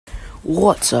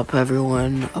What's up,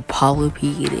 everyone? Apollo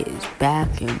Pete is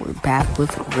back, and we're back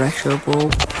with Retro Bowl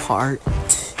Part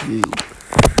 2.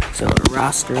 So, the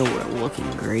roster, we're looking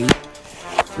great.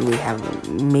 We have a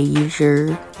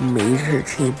major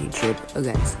championship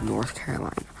against North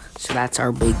Carolina. So, that's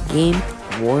our big game.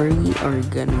 We are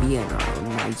going to be in our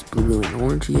nice blue and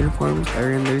orange uniforms.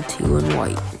 They're in their teal and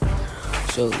white.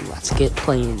 So, let's get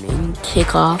playing in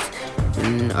kickoff.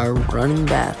 And our running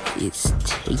back is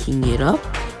taking it up.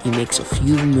 He makes a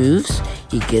few moves.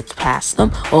 He gets past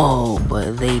them. Oh,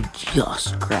 but they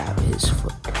just grab his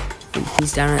foot. And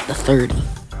he's down at the 30.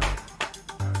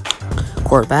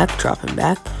 Quarterback dropping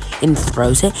back and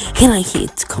throws it. And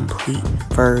it's complete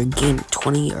for a gain of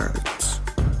 20 yards.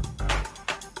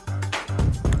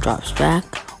 Drops back.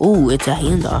 Oh, it's a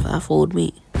handoff. That fooled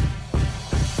me.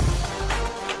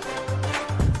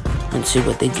 Let's see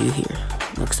what they do here.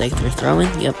 Looks like they're throwing.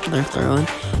 Yep, they're throwing.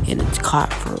 And it's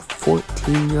caught for a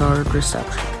 14-yard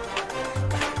reception.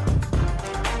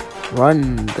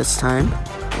 Run this time.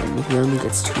 And he only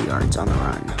gets 2 yards on the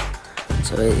run.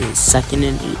 So it is 2nd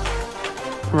and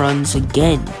 8. Runs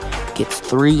again. Gets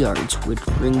 3 yards, which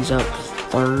brings up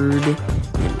 3rd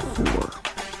and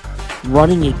 4.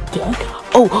 Running again.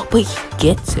 Oh, but he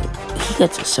gets it. He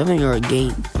gets a 7-yard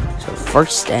gain. So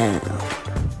 1st down.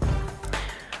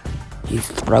 He's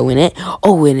throwing it.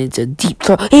 Oh, and it's a deep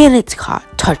throw. And it's caught.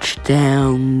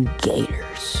 Touchdown,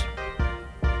 Gators.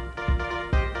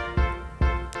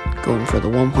 Going for the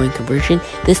 1-point conversion.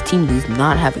 This team does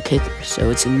not have a kicker, so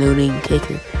it's a no-name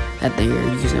kicker that they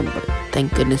are using. But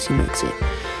thank goodness he makes it.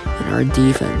 And our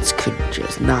defense could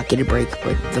just not get a break,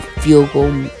 but the field goal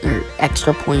or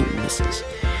extra point misses.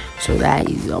 So that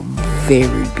is a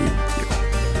very big deal.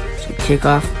 So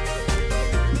kickoff.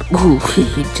 Ooh,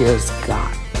 he just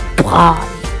got body.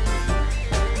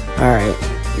 Alright,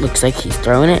 looks like he's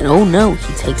throwing it. Oh no,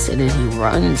 he takes it and he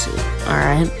runs it.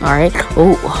 Alright.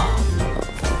 Oh,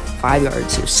 5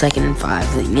 yards, so 2nd and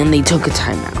 5. And they took a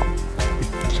timeout.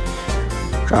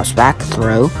 Drops back,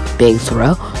 throw, big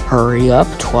throw. Hurry up,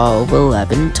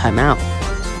 12-11, timeout.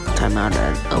 Timeout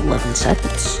at 11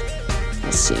 seconds.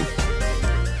 Let's see.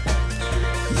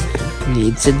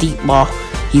 Needs a deep ball.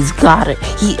 He's got it.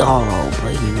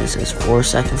 But he misses. 4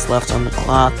 seconds left on the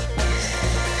clock.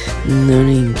 No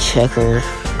name checker.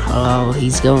 Oh,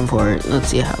 he's going for it. Let's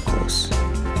see how close.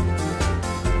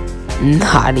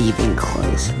 Not even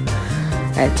close.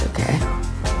 That's okay.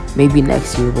 Maybe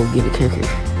next year we'll get a kicker.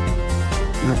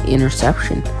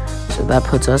 Interception. So that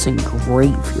puts us in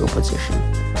great field position.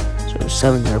 So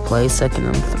 7-yard play, 2nd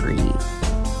and 3.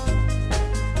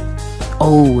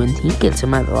 Oh, and he gets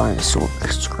him at the line of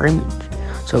scrimmage.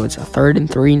 So it's a 3rd and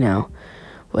 3 now.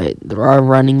 But our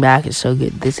running back is so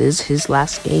good. This is his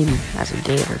last game as a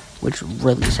Gator, which is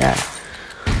really sad.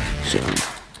 So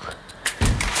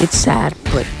it's sad,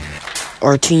 but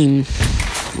our team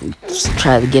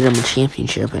tried to get him a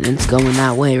championship, and it's going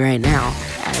that way right now.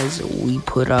 As we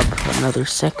put up another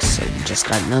 6, so we just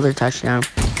got another touchdown.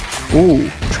 Ooh,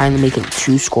 trying to make it a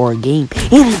 2-score game,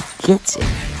 and he gets it.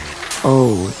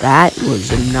 Oh, that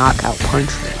was a knockout punch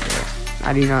right there.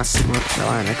 I do not see North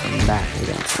Carolina coming back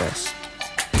against this.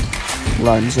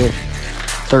 Runs it.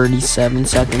 37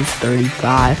 seconds.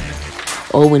 35.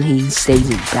 Oh, and he stays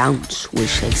in bounce,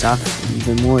 which takes off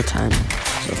even more time.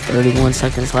 So 31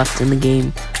 seconds left in the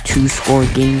game. 2-score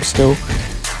game still.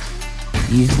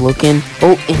 He's looking.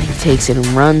 Oh, and he takes it and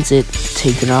runs it.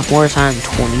 Taking off more time.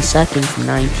 20 seconds.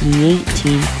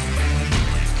 19-18.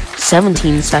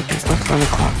 17 seconds left on the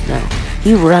clock now.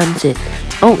 He runs it.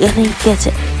 Oh, and he gets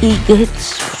it. He gets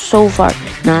so far.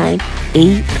 9,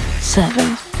 8,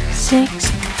 7, 6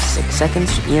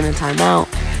 seconds and a timeout.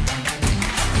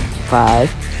 5,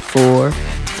 4,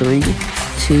 3,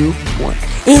 2, 1.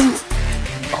 And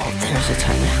oh, there's a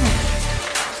timeout.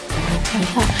 Oh my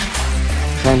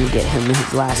gosh. Trying to get him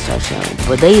his last touchdown.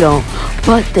 But they don't.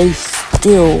 But they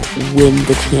still win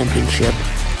the championship.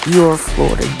 Your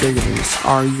Florida Gators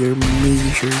are your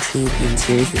major champions.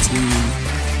 Here's the team.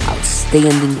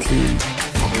 Outstanding team.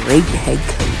 Great head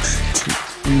coach.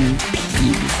 Team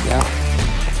P. Yep.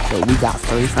 So we got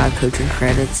 35 coaching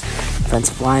credits.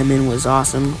 Defensive lineman was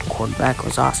awesome. Quarterback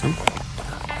was awesome.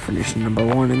 Finished number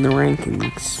 1 in the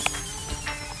rankings.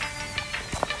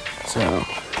 So,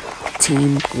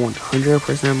 team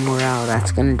 100% morale.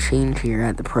 That's going to change here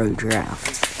at the pro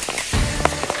draft.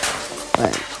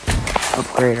 But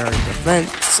upgrade our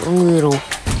defense a little.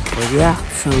 But yeah,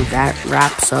 so that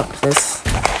wraps up this.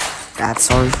 That's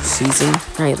our season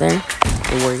right there.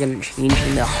 And we're going to change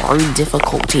into hard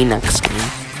difficulty next game.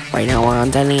 Right now we're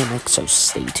on dynamic, so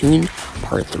stay tuned.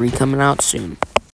 Part 3 coming out soon.